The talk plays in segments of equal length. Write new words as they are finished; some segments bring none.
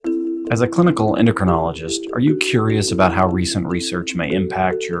As a clinical endocrinologist, are you curious about how recent research may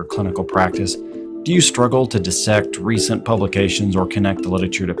impact your clinical practice? Do you struggle to dissect recent publications or connect the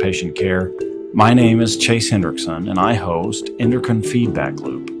literature to patient care? My name is Chase Hendrickson, and I host Endocrine Feedback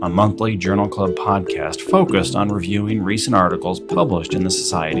Loop, a monthly Journal Club podcast focused on reviewing recent articles published in the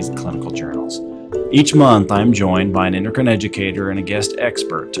Society's clinical journals. Each month, I am joined by an endocrine educator and a guest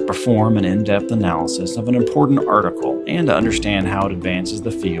expert to perform an in-depth analysis of an important article and to understand how it advances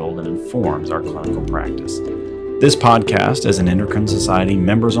the field and informs our clinical practice. This podcast is an Endocrine Society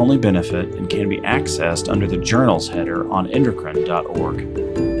members-only benefit and can be accessed under the journal's header on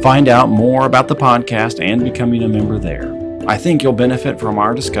endocrine.org. Find out more about the podcast and becoming a member there. I think you'll benefit from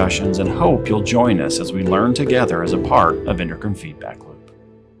our discussions and hope you'll join us as we learn together as a part of Endocrine Feedback Loop.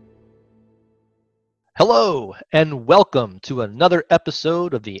 Hello, and welcome to another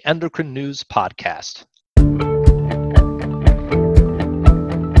episode of the Endocrine News Podcast.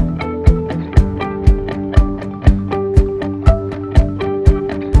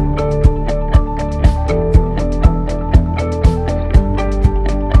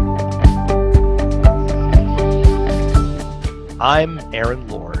 I'm Aaron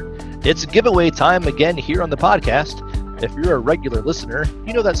Lohr. It's giveaway time again here on the podcast. If you're a regular listener,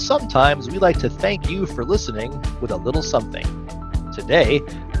 you know that sometimes we like to thank you for listening with a little something. Today,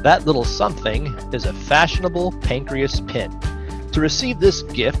 that little something is a fashionable pancreas pin. To receive this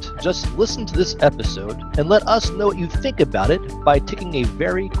gift, just listen to this episode and let us know what you think about it by taking a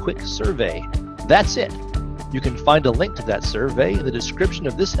very quick survey. That's it. You can find a link to that survey in the description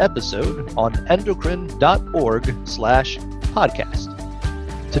of this episode on endocrine.org/podcast.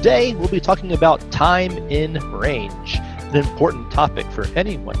 Today, we'll be talking about time in range, an important topic for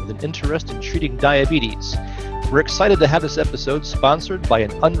anyone with an interest in treating diabetes. We're excited to have this episode sponsored by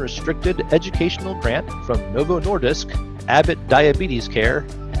an unrestricted educational grant from Novo Nordisk, Abbott Diabetes Care,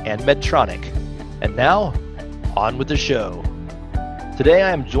 and Medtronic. And now, on with the show. Today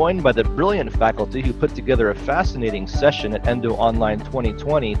I am joined by the brilliant faculty who put together a fascinating session at Endo Online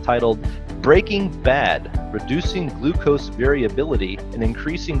 2020 titled Breaking Bad, Reducing Glucose Variability and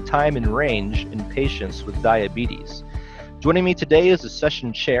Increasing Time in Range in Patients with Diabetes. Joining me today is the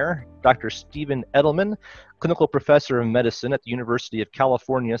session chair, Dr. Stephen Edelman, clinical professor of medicine at the University of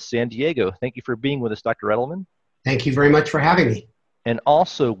California, San Diego. Thank you for being with us, Dr. Edelman. Thank you very much for having me. And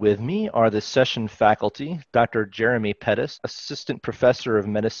also with me are the session faculty, Dr. Jeremy Pettis, assistant professor of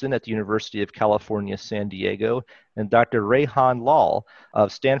medicine at the University of California, San Diego, and Dr. Rehan Lal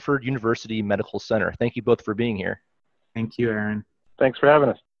of Stanford University Medical Center. Thank you both for being here. Thank you, Aaron. Thanks for having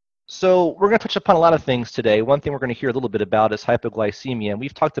us. So we're going to touch upon a lot of things today. One thing we're going to hear a little bit about is hypoglycemia. And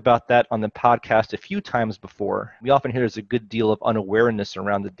we've talked about that on the podcast a few times before. We often hear there's a good deal of unawareness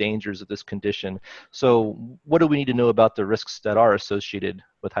around the dangers of this condition. So what do we need to know about the risks that are associated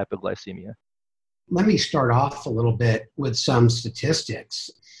with hypoglycemia? Let me start off a little bit with some statistics.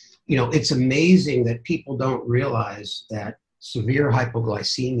 You know, it's amazing that people don't realize that severe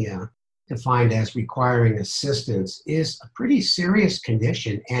hypoglycemia, defined as requiring assistance, is a pretty serious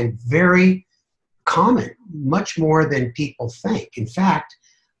condition and very common, much more than people think. In fact,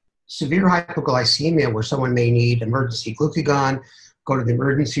 severe hypoglycemia, where someone may need emergency glucagon, go to the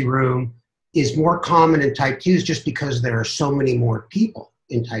emergency room, is more common in type 2s just because there are so many more people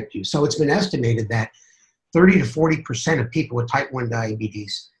in type 2. So it's been estimated that 30 to 40% of people with type 1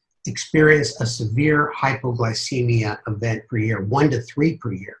 diabetes experience a severe hypoglycemia event per year, 1 to 3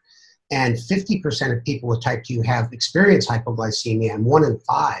 per year. And 50% of people with type 2 have experienced hypoglycemia, and 1 in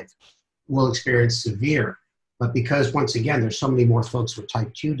 5 will experience severe. But because, once again, there's so many more folks with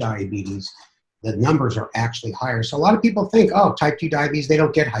type 2 diabetes, the numbers are actually higher. So a lot of people think, oh, type 2 diabetes, they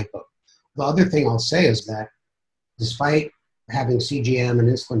don't get hypo. The other thing I'll say is that despite having CGM and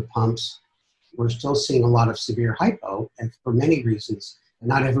insulin pumps, we're still seeing a lot of severe hypo, and for many reasons. And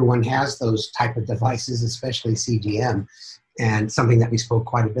not everyone has those type of devices, especially CGM. And something that we spoke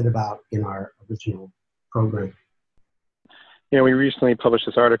quite a bit about in our original program. You know, we recently published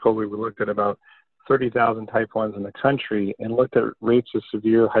this article where we looked at about 30,000 type 1s in the country and looked at rates of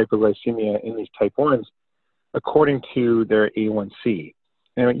severe hypoglycemia in these type 1s according to their A1C.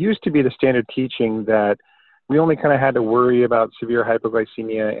 And it used to be the standard teaching that we only kind of had to worry about severe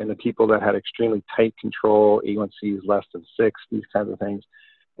hypoglycemia in the people that had extremely tight control, A1Cs less than 6, these kinds of things.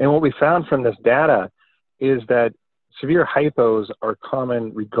 And what we found from this data is that severe hypos are common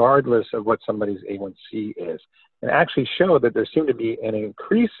regardless of what somebody's A1C is, and actually show that there seemed to be an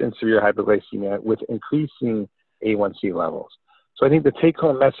increase in severe hypoglycemia with increasing A1C levels. So I think the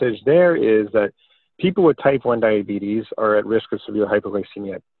take-home message there is that people with type 1 diabetes are at risk of severe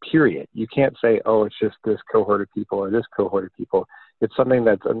hypoglycemia, period. You can't say, oh, it's just this cohort of people or this cohort of people. It's something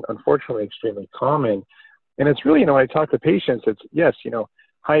that's unfortunately extremely common. And it's really, when I talk to patients, it's yes,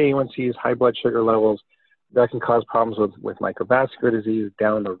 high A1Cs, high blood sugar levels, that can cause problems with microvascular disease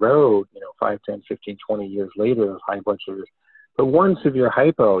down the road, 5, 10, 15, 20 years later of high blood sugars. But one severe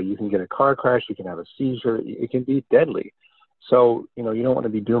hypo, you can get a car crash, you can have a seizure, it can be deadly. So, you don't want to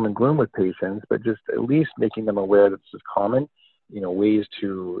be doom and gloom with patients, but just at least making them aware that this is common, ways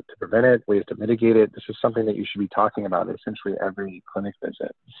to prevent it, ways to mitigate it. This is something that you should be talking about essentially every clinic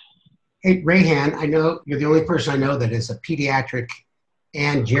visit. Hey, Rayhan, I know you're the only person I know that is a pediatric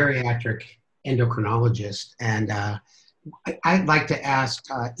and geriatric endocrinologist. And I'd like to ask,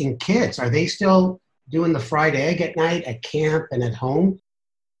 in kids, are they still doing the fried egg at night at camp and at home?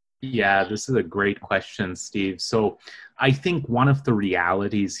 Yeah, this is a great question, Steve. So I think one of the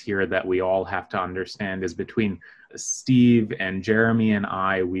realities here that we all have to understand is between Steve and Jeremy and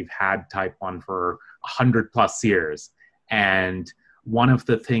I, we've had type 1 for 100 plus years. And one of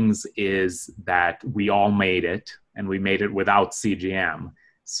the things is that we all made it, and we made it without CGM.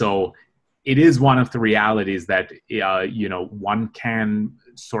 So it is one of the realities that, one can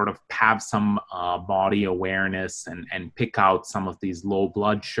sort of have some body awareness and pick out some of these low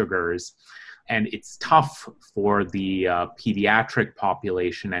blood sugars. And it's tough for the pediatric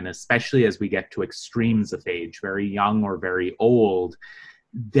population, and especially as we get to extremes of age, very young or very old,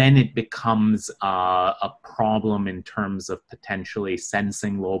 then it becomes a problem in terms of potentially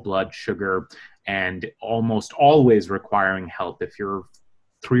sensing low blood sugar and almost always requiring help. If you're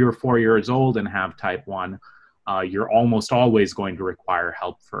 3 or 4 years old and have type 1, you're almost always going to require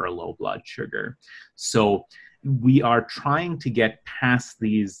help for a low blood sugar. So we are trying to get past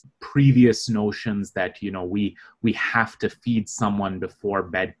these previous notions that, we have to feed someone before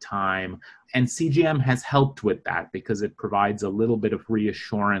bedtime. And CGM has helped with that because it provides a little bit of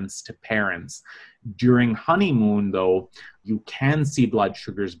reassurance to parents. During honeymoon, though, you can see blood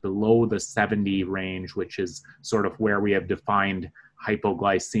sugars below the 70 range, which is sort of where we have defined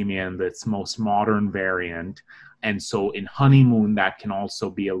hypoglycemia in its most modern variant. And so in honeymoon, that can also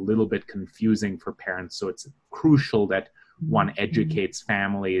be a little bit confusing for parents. So it's crucial that one educates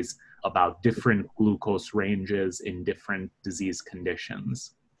families about different glucose ranges in different disease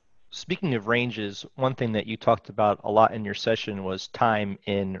conditions. Speaking of ranges, one thing that you talked about a lot in your session was time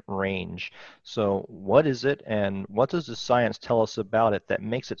in range. So what is it, and what does the science tell us about it that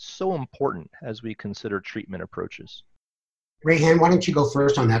makes it so important as we consider treatment approaches? Rayhan, why don't you go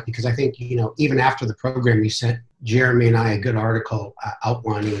first on that? Because I think, even after the program, you sent Jeremy and I a good article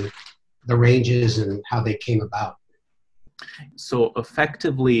outlining the ranges and how they came about. So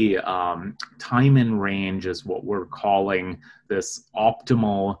effectively, time in range is what we're calling this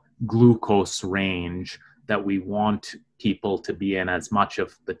optimal glucose range that we want people to be in as much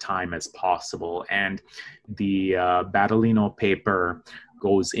of the time as possible. And the Battaglino paper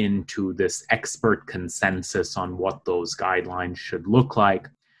goes into this expert consensus on what those guidelines should look like.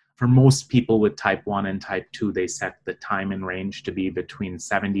 For most people with type 1 and type 2, they set the time in range to be between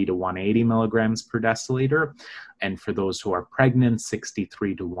 70 to 180 milligrams per deciliter. And for those who are pregnant,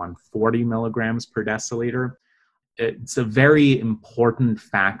 63 to 140 milligrams per deciliter. It's a very important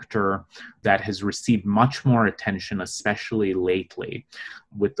factor that has received much more attention, especially lately.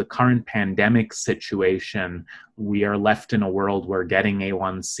 With the current pandemic situation, we are left in a world where getting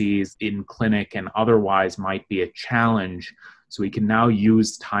A1Cs in clinic and otherwise might be a challenge. So we can now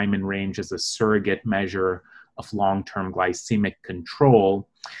use time in range as a surrogate measure of long-term glycemic control.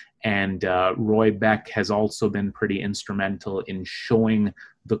 And Roy Beck has also been pretty instrumental in showing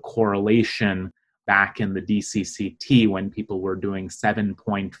the correlation back in the DCCT when people were doing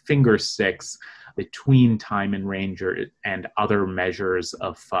 7-point finger sticks between time in range and other measures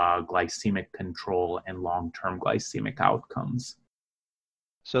of glycemic control and long-term glycemic outcomes.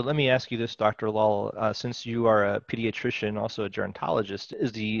 So let me ask you this, Dr. Lal, since you are a pediatrician, also a gerontologist,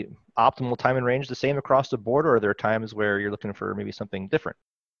 is the optimal time in range the same across the board, or are there times where you're looking for maybe something different?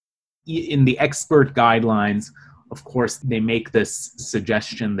 In the expert guidelines, of course, they make this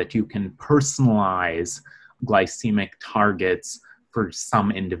suggestion that you can personalize glycemic targets for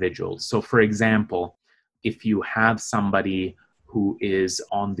some individuals. So for example, if you have somebody who is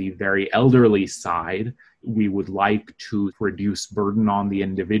on the very elderly side, we would like to reduce burden on the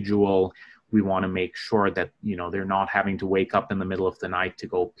individual. We want to make sure that, they're not having to wake up in the middle of the night to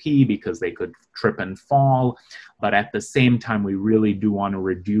go pee because they could trip and fall. But at the same time, we really do want to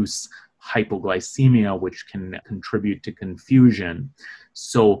reduce hypoglycemia, which can contribute to confusion.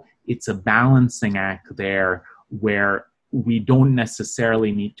 So it's a balancing act there where we don't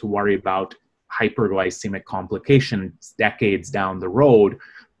necessarily need to worry about hyperglycemic complications decades down the road,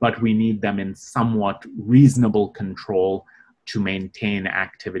 but we need them in somewhat reasonable control to maintain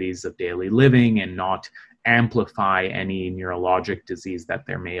activities of daily living and not amplify any neurologic disease that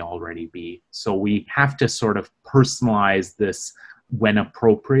there may already be. So we have to sort of personalize this when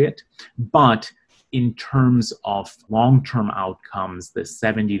appropriate. But in terms of long-term outcomes, the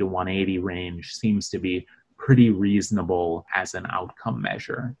 70 to 180 range seems to be pretty reasonable as an outcome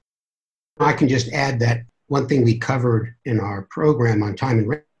measure. I can just add that one thing we covered in our program on time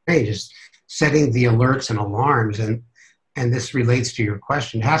and range is setting the alerts and alarms. And this relates to your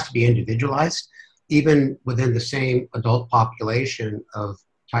question. It has to be individualized. Even within the same adult population of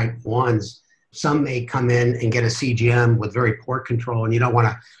type 1s, some may come in and get a CGM with very poor control, and you don't want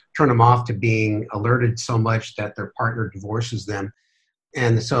to turn them off to being alerted so much that their partner divorces them.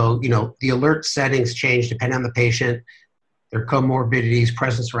 And so, the alert settings change depending on the patient, their comorbidities,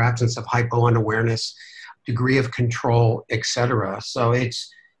 presence or absence of hypo-unawareness, degree of control, etc. So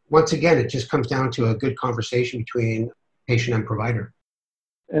once again, it just comes down to a good conversation between patient and provider.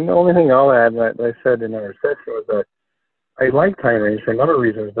 And the only thing I'll add that I said in our session was that I like time range for a number of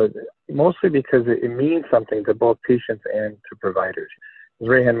reasons, but mostly because it means something to both patients and to providers. As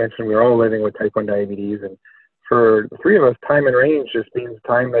Rayhan mentioned, we're all living with type 1 diabetes, and for the three of us, time and range just means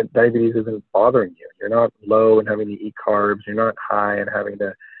time that diabetes isn't bothering you. You're not low and having to eat carbs. You're not high and having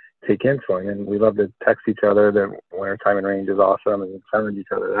to take insulin. And we love to text each other that when our time and range is awesome and challenge each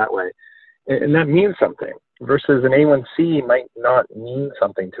other that way. And that means something. Versus an A1C might not mean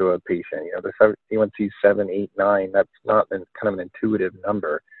something to a patient. The A1C 7, 8, 9, that's not kind of an intuitive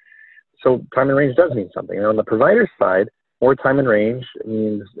number. So time and range does mean something. And on the provider side, more time and range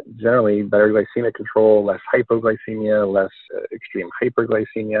means generally better glycemic control, less hypoglycemia, less extreme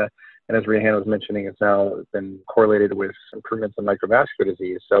hyperglycemia. And as Rayhan was mentioning, it's now been correlated with improvements in microvascular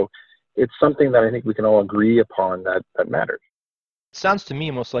disease. So it's something that I think we can all agree upon that matters. It sounds to me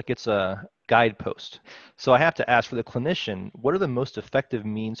almost like it's a guidepost. So I have to ask, for the clinician, what are the most effective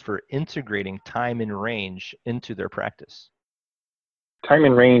means for integrating time and range into their practice? Time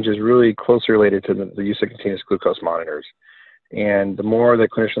and range is really closely related to the use of continuous glucose monitors. And the more that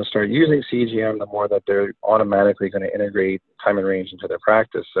clinicians start using CGM, the more that they're automatically going to integrate time and range into their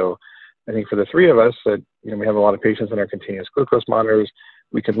practice. So I think for the three of us that, we have a lot of patients in our continuous glucose monitors,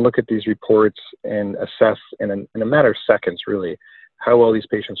 we can look at these reports and assess in a matter of seconds, really, how well these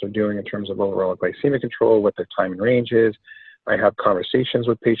patients are doing in terms of overall glycemic control, what their time and range is. I have conversations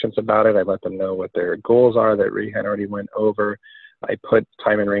with patients about it. I let them know what their goals are that Rayhan already went over. I put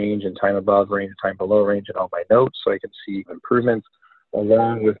time and range and time above range, time below range in all my notes so I can see improvements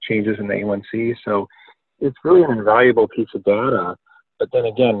along with changes in the A1C. So it's really an invaluable piece of data. But then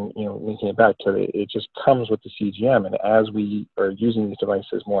again, linking it back to it just comes with the CGM. And as we are using these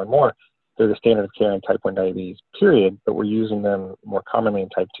devices more and more, they're the standard of care in type 1 diabetes, period. But we're using them more commonly in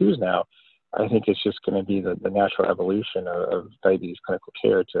type 2s now. I think it's just going to be the natural evolution of diabetes clinical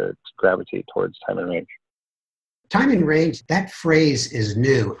care to gravitate towards time and range. Time and range, that phrase is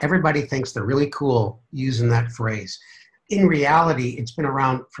new. Everybody thinks they're really cool using that phrase. In reality, it's been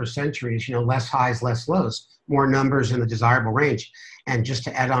around for centuries, less highs, less lows, more numbers in the desirable range. And just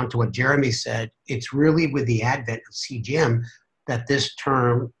to add on to what Jeremy said, it's really with the advent of CGM that this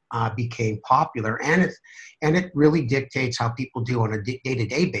term became popular. And it really dictates how people do on a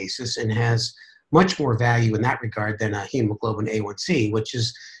day-to-day basis and has much more value in that regard than a hemoglobin A1C, which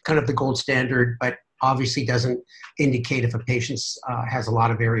is kind of the gold standard, but obviously doesn't indicate if a patient has a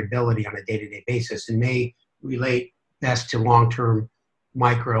lot of variability on a day-to-day basis and may relate best to long-term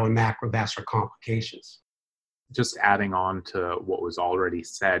micro and macrovascular complications. Just adding on to what was already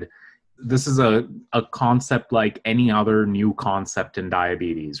said, this is a concept like any other new concept in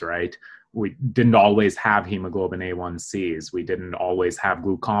diabetes, right? We didn't always have hemoglobin A1Cs. We didn't always have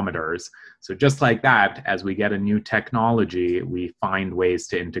glucometers. So just like that, as we get a new technology, we find ways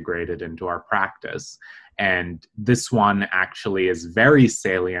to integrate it into our practice. And this one actually is very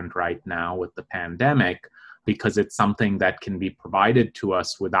salient right now with the pandemic because it's something that can be provided to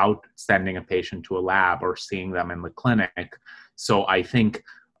us without sending a patient to a lab or seeing them in the clinic. So I think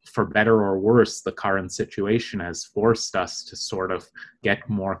for better or worse, the current situation has forced us to sort of get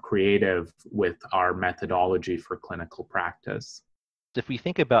more creative with our methodology for clinical practice. If we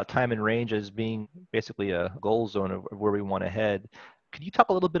think about time and range as being basically a goal zone of where we want to head, could you talk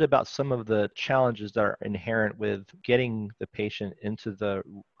a little bit about some of the challenges that are inherent with getting the patient into the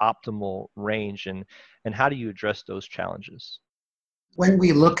optimal range, and how do you address those challenges? When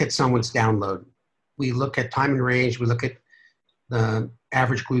we look at someone's download, we look at time and range, we look at the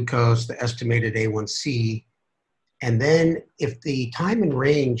average glucose, the estimated A1C, and then if the time and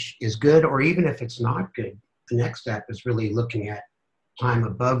range is good, or even if it's not good, the next step is really looking at time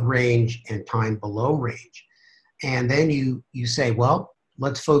above range and time below range. And then you say, well,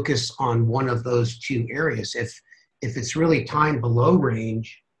 let's focus on one of those two areas. If it's really time below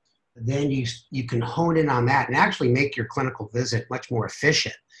range, then you can hone in on that and actually make your clinical visit much more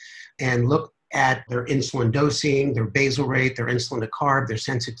efficient and look at their insulin dosing, their basal rate, their insulin to carb, their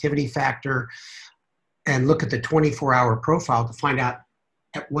sensitivity factor, and look at the 24-hour profile to find out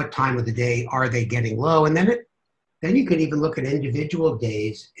at what time of the day are they getting low. And then you can even look at individual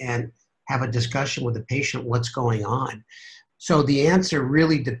days and have a discussion with the patient what's going on. So the answer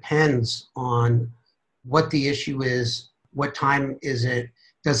really depends on what the issue is, what time is it,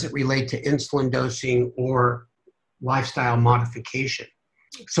 does it relate to insulin dosing or lifestyle modification?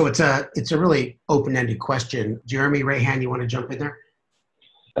 So it's a really open-ended question. Jeremy, Rayhan, you want to jump in there?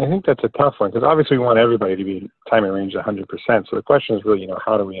 I think that's a tough one because obviously we want everybody to be time in range 100%. So the question is really,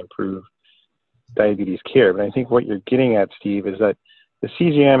 how do we improve diabetes care? But I think what you're getting at, Steve, is that the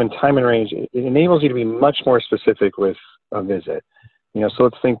CGM and time in range, it enables you to be much more specific with a visit. So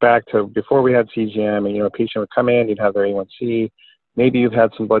let's think back to before we had CGM and, a patient would come in, you'd have their A1C, maybe you've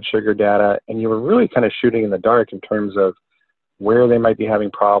had some blood sugar data, and you were really kind of shooting in the dark in terms of where they might be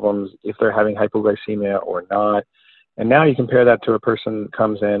having problems, if they're having hypoglycemia or not. And now you compare that to a person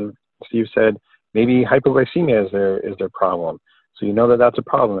comes in, Steve said, maybe hypoglycemia is their problem. So you know that that's a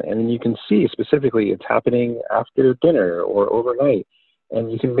problem. And then you can see specifically it's happening after dinner or overnight. And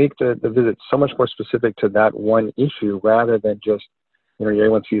you can make the visit so much more specific to that one issue rather than just, your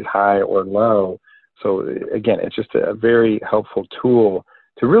A1C is high or low. So again, it's just a very helpful tool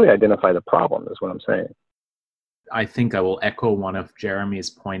to really identify the problem is what I'm saying. I think I will echo one of Jeremy's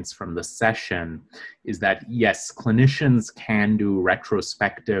points from the session, is that yes, clinicians can do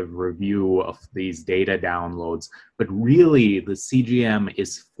retrospective review of these data downloads, but really the CGM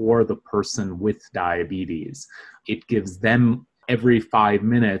is for the person with diabetes. It gives them every 5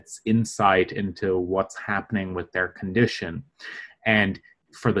 minutes insight into what's happening with their condition. And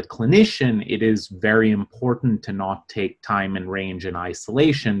for the clinician, it is very important to not take time and range in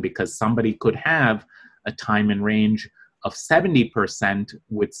isolation because somebody could have a time in range of 70%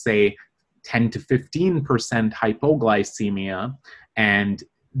 with, say, 10 to 15% hypoglycemia. And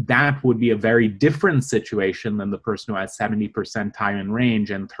that would be a very different situation than the person who has 70% time in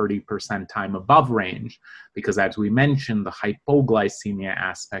range and 30% time above range. Because as we mentioned, the hypoglycemia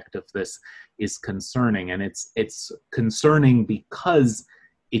aspect of this is concerning. And it's concerning because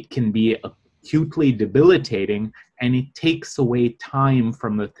it can be acutely debilitating and it takes away time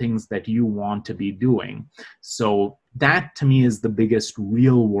from the things that you want to be doing. So that to me is the biggest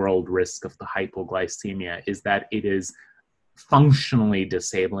real world risk of the hypoglycemia, is that it is functionally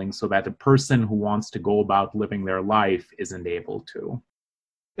disabling so that a person who wants to go about living their life isn't able to.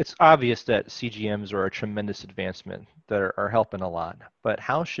 It's obvious that CGMs are a tremendous advancement that are helping a lot, but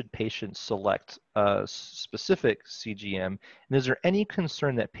how should patients select a specific CGM? And is there any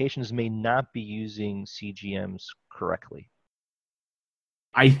concern that patients may not be using CGMs correctly?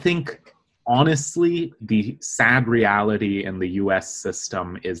 I think, honestly, the sad reality in the US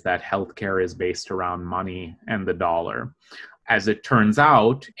system is that healthcare is based around money and the dollar. As it turns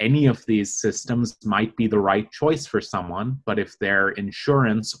out, any of these systems might be the right choice for someone, but if their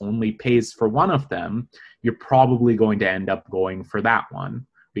insurance only pays for one of them, you're probably going to end up going for that one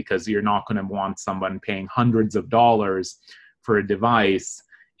because you're not going to want someone paying hundreds of dollars for a device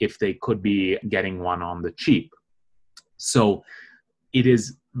if they could be getting one on the cheap. So it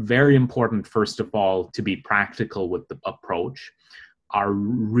is very important, first of all, to be practical with the approach. Our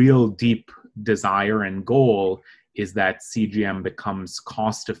real deep desire and goal is that CGM becomes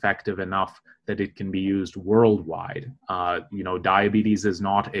cost-effective enough that it can be used worldwide. Diabetes is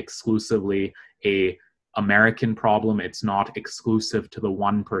not exclusively an American problem. It's not exclusive to the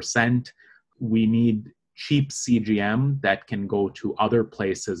 1%. We need cheap CGM that can go to other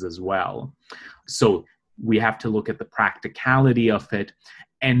places as well. So we have to look at the practicality of it.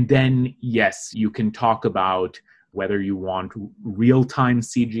 And then, yes, you can talk about whether you want real-time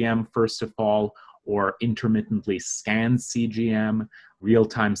CGM, first of all, or intermittently scanned CGM,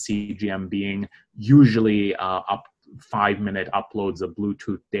 real-time CGM being usually up 5-minute uploads of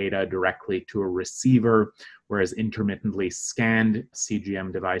Bluetooth data directly to a receiver, whereas intermittently scanned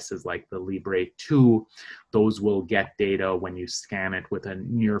CGM devices like the Libre 2, those will get data when you scan it with a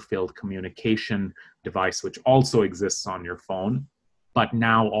near-field communication device, which also exists on your phone, but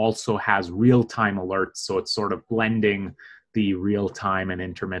now also has real-time alerts. So it's sort of blending the real-time and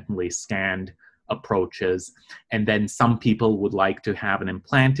intermittently scanned approaches. And then some people would like to have an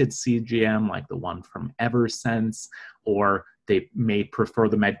implanted CGM like the one from Eversense, or they may prefer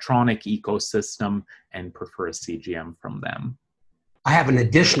the Medtronic ecosystem and prefer a CGM from them. I have an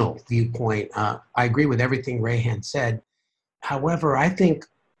additional viewpoint. I agree with everything Rayhan said. However, I think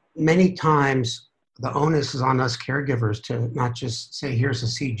many times the onus is on us caregivers to not just say, here's a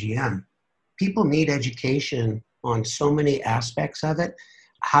CGM. People need education on so many aspects of it,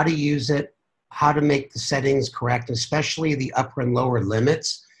 how to use it, how to make the settings correct, especially the upper and lower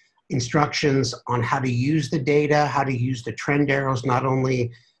limits, instructions on how to use the data, how to use the trend arrows, not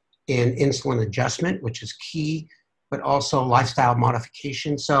only in insulin adjustment, which is key, but also lifestyle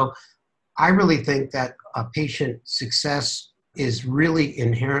modification. So I really think that a patient success is really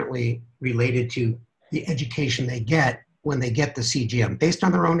inherently related to the education they get when they get the CGM based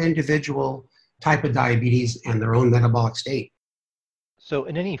on their own individual type of diabetes and their own metabolic state. So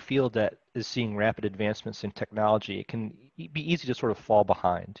in any field that is seeing rapid advancements in technology, it can be easy to sort of fall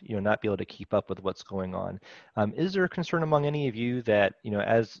behind, not be able to keep up with what's going on. Is there a concern among any of you that,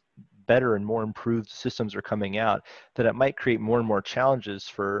 as better and more improved systems are coming out, that it might create more and more challenges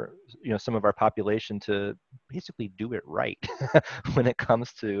for, some of our population to basically do it right when it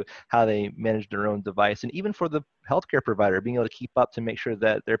comes to how they manage their own device, and even for the healthcare provider being able to keep up to make sure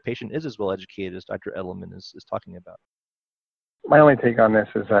that their patient is as well educated as Dr. Edelman is talking about? My only take on this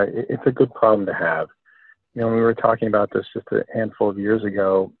is that it's a good problem to have. When we were talking about this just a handful of years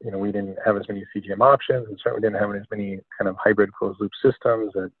ago, we didn't have as many CGM options, and certainly didn't have as many kind of hybrid closed loop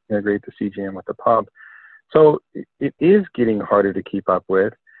systems that integrate the CGM with the pump. So it is getting harder to keep up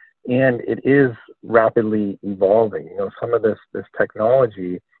with, and it is rapidly evolving. Some of this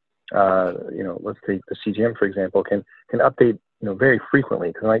technology, let's take the CGM, for example, can update, very frequently,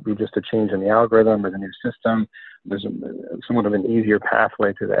 because it might be just a change in the algorithm or the new system. There's somewhat of an easier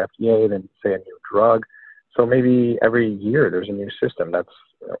pathway to the FDA than, say, a new drug. So maybe every year there's a new system,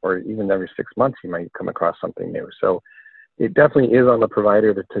 or even every 6 months you might come across something new. So it definitely is on the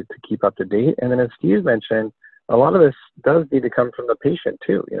provider to keep up to date. And then, as Steve mentioned, a lot of this does need to come from the patient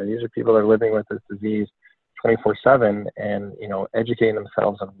too. These are people that are living with this disease 24/7, and educating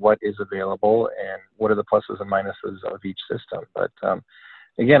themselves on what is available and what are the pluses and minuses of each system. But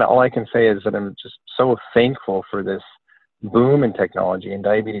again, all I can say is that I'm just so thankful for this boom in technology, and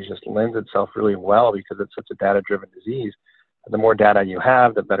diabetes just lends itself really well because it's such a data-driven disease. The more data you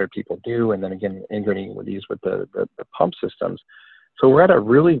have, the better people do. And then again, integrating with the pump systems. So we're at a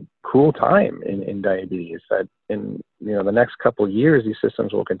really cool time in diabetes, that in the next couple of years, these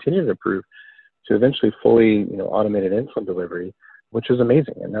systems will continue to improve to eventually fully automated insulin delivery, which is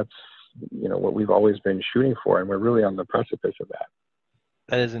amazing. And that's what we've always been shooting for, and we're really on the precipice of that.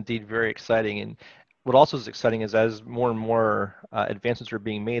 That is indeed very exciting. And what also is exciting is, as more and more advancements are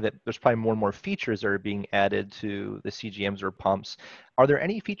being made, that there's probably more and more features that are being added to the CGMs or pumps. Are there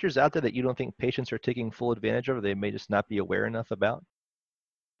any features out there that you don't think patients are taking full advantage of, or they may just not be aware enough about?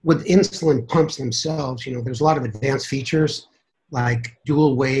 With insulin pumps themselves, there's a lot of advanced features like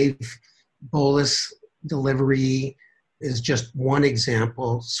dual wave bolus delivery is just one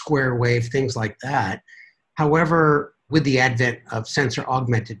example, square wave, things like that. However, with the advent of sensor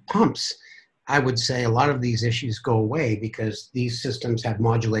augmented pumps, I would say a lot of these issues go away because these systems have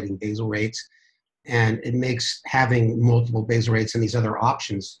modulating basal rates, and it makes having multiple basal rates and these other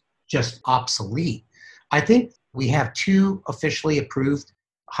options just obsolete. I think we have 2 officially approved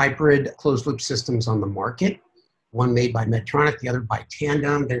hybrid closed loop systems on the market, one made by Medtronic, the other by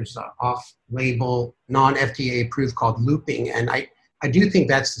Tandem. There's an off-label, non-FDA approved called looping, and I do think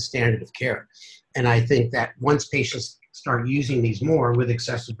that's the standard of care. And I think that once patients start using these more with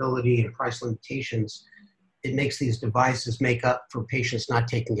accessibility and price limitations, it makes these devices make up for patients not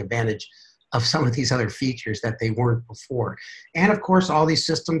taking advantage of some of these other features that they weren't before. And of course, all these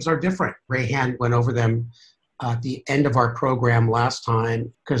systems are different. Rayhan went over them at the end of our program last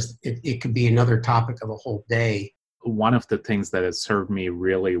time, because it could be another topic of a whole day. One of the things that has served me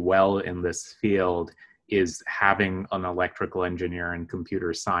really well in this field is having an electrical engineer and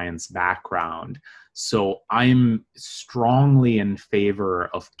computer science background. So I'm strongly in favor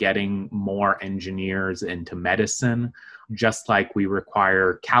of getting more engineers into medicine, just like we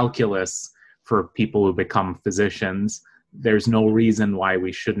require calculus for people who become physicians. There's no reason why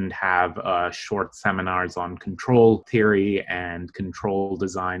we shouldn't have short seminars on control theory and control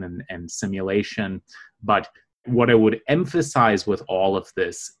design and simulation. But what I would emphasize with all of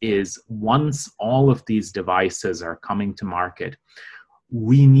this is, once all of these devices are coming to market,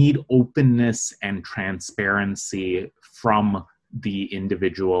 we need openness and transparency from the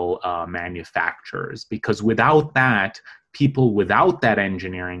individual manufacturers, because without that, people without that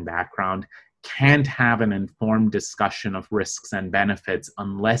engineering background can't have an informed discussion of risks and benefits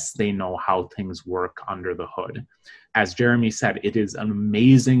unless they know how things work under the hood. As Jeremy said, it is an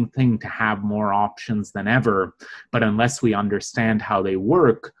amazing thing to have more options than ever, but unless we understand how they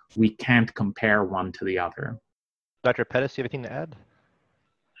work, we can't compare one to the other. Dr. Pettis, do you have anything to add?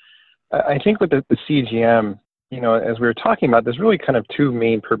 I think with the CGM, as we were talking about, there's really kind of two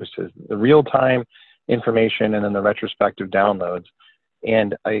main purposes: the real-time information and then the retrospective downloads.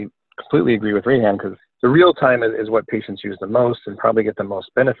 And I completely agree with Rehan, because the real-time is what patients use the most and probably get the most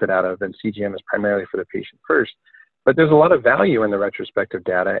benefit out of, and CGM is primarily for the patient first. But there's a lot of value in the retrospective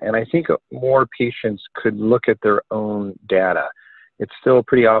data, and I think more patients could look at their own data. It's still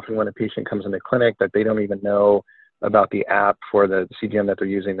pretty often when a patient comes into clinic that they don't even know about the app for the CGM that they're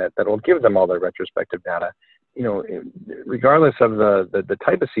using that will give them all their retrospective data. Regardless of the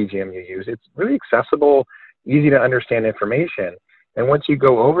type of CGM you use, it's really accessible, easy to understand information. And once you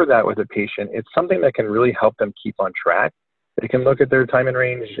go over that with a patient, it's something that can really help them keep on track. They can look at their time in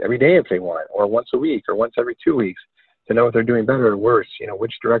range every day if they want, or once a week, or once every 2 weeks, to know if they're doing better or worse,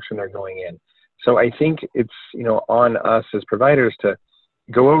 which direction they're going in. So I think it's, on us as providers to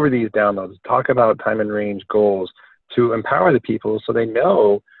go over these downloads, talk about time and range goals, to empower the people so they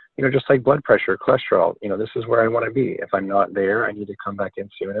know, just like blood pressure, cholesterol, this is where I want to be. If I'm not there, I need to come back in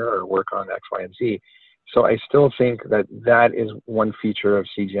sooner or work on X, Y, and Z. So I still think that is one feature of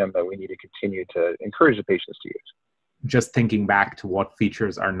CGM that we need to continue to encourage the patients to use. Just thinking back to what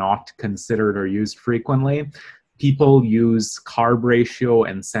features are not considered or used frequently, people use carb ratio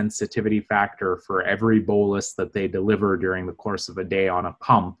and sensitivity factor for every bolus that they deliver during the course of a day on a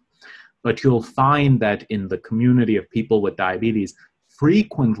pump. But you'll find that in the community of people with diabetes,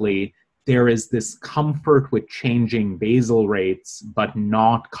 frequently there is this comfort with changing basal rates, but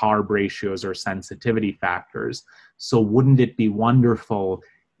not carb ratios or sensitivity factors. So wouldn't it be wonderful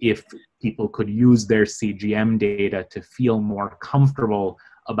if people could use their CGM data to feel more comfortable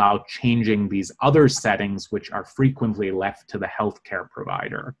about changing these other settings, which are frequently left to the healthcare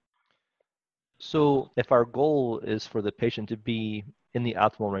provider? So if our goal is for the patient to be in the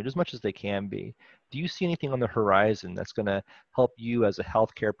optimal range as much as they can be, do you see anything on the horizon that's going to help you as a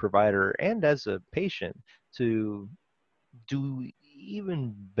healthcare provider and as a patient to do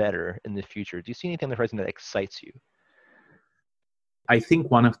even better in the future? Do you see anything on the horizon that excites you? I think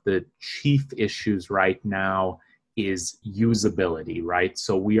one of the chief issues right now is usability, right?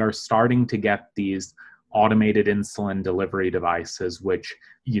 So we are starting to get these automated insulin delivery devices, which,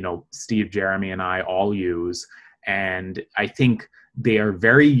 Steve, Jeremy, and I all use. And I think they are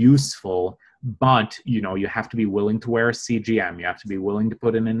very useful, but, you have to be willing to wear a CGM. You have to be willing to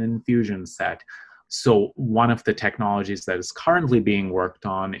put in an infusion set. So one of the technologies that is currently being worked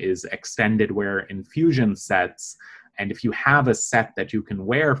on is extended wear infusion sets. And if you have a set that you can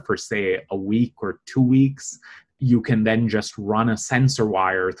wear for, say, a week or 2 weeks, you can then just run a sensor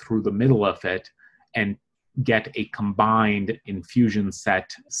wire through the middle of it and get a combined infusion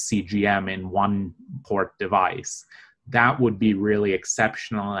set CGM in one port device. That would be really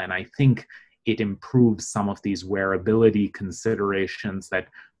exceptional. And I think it improves some of these wearability considerations that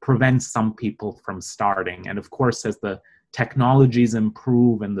prevent some people from starting. And of course, as the technologies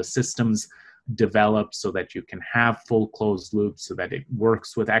improve and the systems develop so that you can have full closed loops, so that it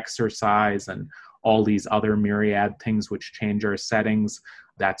works with exercise and all these other myriad things which change our settings,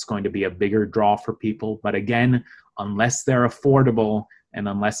 that's going to be a bigger draw for people. But again, unless they're affordable and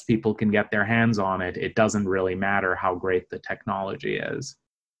unless people can get their hands on it, it doesn't really matter how great the technology is.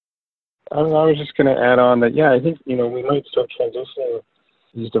 I was just going to add on that, I think, we might start transitioning.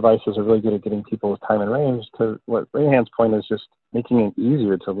 These devices are really good at getting people with time and range to what Rehan's point is, just making it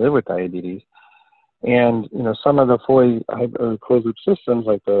easier to live with diabetes. And, some of the fully closed loop systems,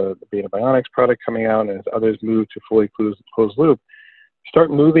 like the Beta Bionics product coming out, and as others move to fully closed loop,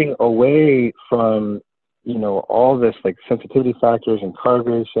 start moving away from, all this like sensitivity factors and carb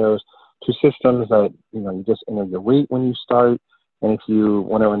ratios to systems that, you just enter your weight when you start. And if you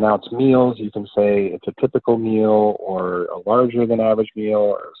want to announce meals, you can say it's a typical meal or a larger than average meal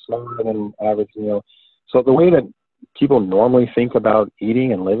or a smaller than average meal. So the way that people normally think about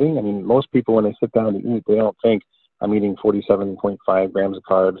eating and living, most people when they sit down to eat, they don't think I'm eating 47.5 grams of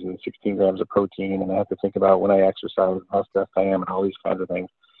carbs and 16 grams of protein, and I have to think about when I exercise, how stressed I am, and all these kinds of things.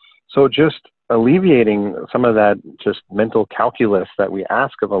 So just alleviating some of that just mental calculus that we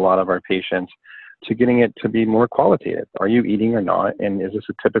ask of a lot of our patients to getting it to be more qualitative. Are you eating or not? And is this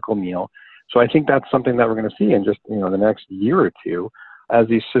a typical meal? So I think that's something that we're going to see in just, the next year or two as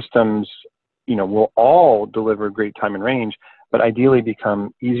these systems, will all deliver great time and range, but ideally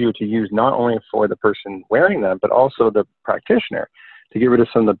become easier to use, not only for the person wearing them, but also the practitioner. to get rid of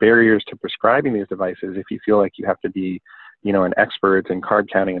some of the barriers to prescribing these devices if you feel like you have to be, an expert in carb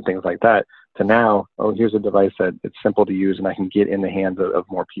counting and things like that, to now, oh, here's a device that it's simple to use and I can get in the hands of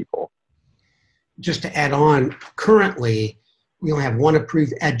more people. Just to add on, currently, we only have one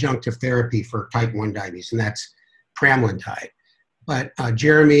approved adjunctive therapy for type 1 diabetes, and that's pramlintide. But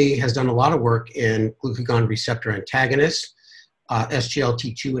Jeremy has done a lot of work in glucagon receptor antagonists,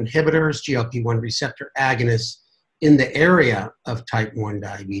 SGLT2 inhibitors, GLP-1 receptor agonists in the area of type 1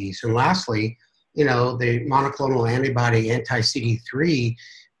 diabetes. And lastly, the monoclonal antibody anti-CD3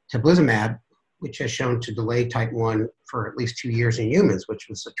 teplizumab, which has shown to delay type 1 for at least 2 years in humans, which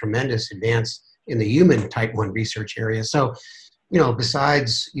was a tremendous advance in the human type 1 research area. So,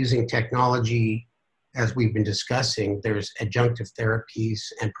 besides using technology, as we've been discussing, there's adjunctive therapies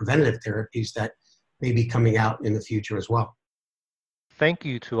and preventative therapies that may be coming out in the future as well. Thank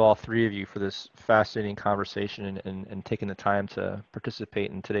you to all three of you for this fascinating conversation and taking the time to participate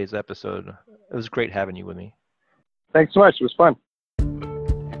in today's episode. It was great having you with me. Thanks so much. It was fun.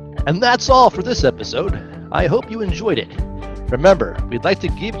 And that's all for this episode. I hope you enjoyed it. Remember, we'd like to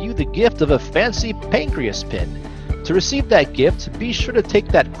give you the gift of a fancy pancreas pin. To receive that gift, be sure to take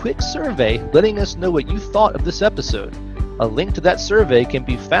that quick survey letting us know what you thought of this episode. A link to that survey can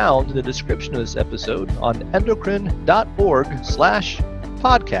be found in the description of this episode on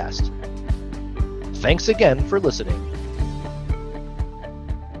endocrine.org/podcast. Thanks again for listening.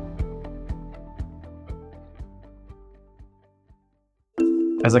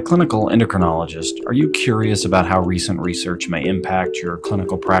 As a clinical endocrinologist, are you curious about how recent research may impact your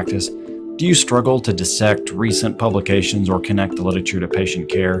clinical practice? Do you struggle to dissect recent publications or connect the literature to patient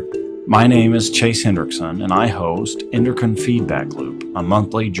care? My name is Chase Hendrickson, and I host Endocrine Feedback Loop, a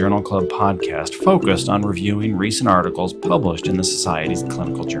monthly Journal Club podcast focused on reviewing recent articles published in the Society's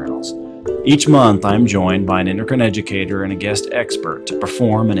clinical journals. Each month, I am joined by an endocrine educator and a guest expert to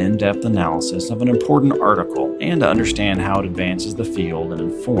perform an in-depth analysis of an important article and to understand how it advances the field and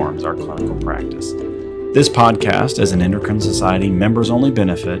informs our clinical practice. This podcast is an Endocrine Society members-only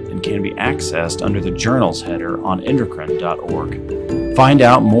benefit and can be accessed under the journal's header on endocrine.org. Find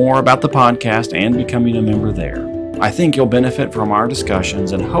out more about the podcast and becoming a member there. I think you'll benefit from our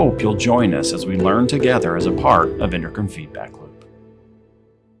discussions and hope you'll join us as we learn together as a part of Endocrine Feedback Loop.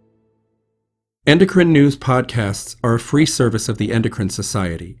 Endocrine News podcasts are a free service of the Endocrine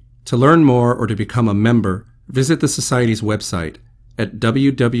Society. To learn more or to become a member, visit the Society's website at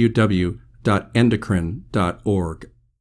www.endocrine.org.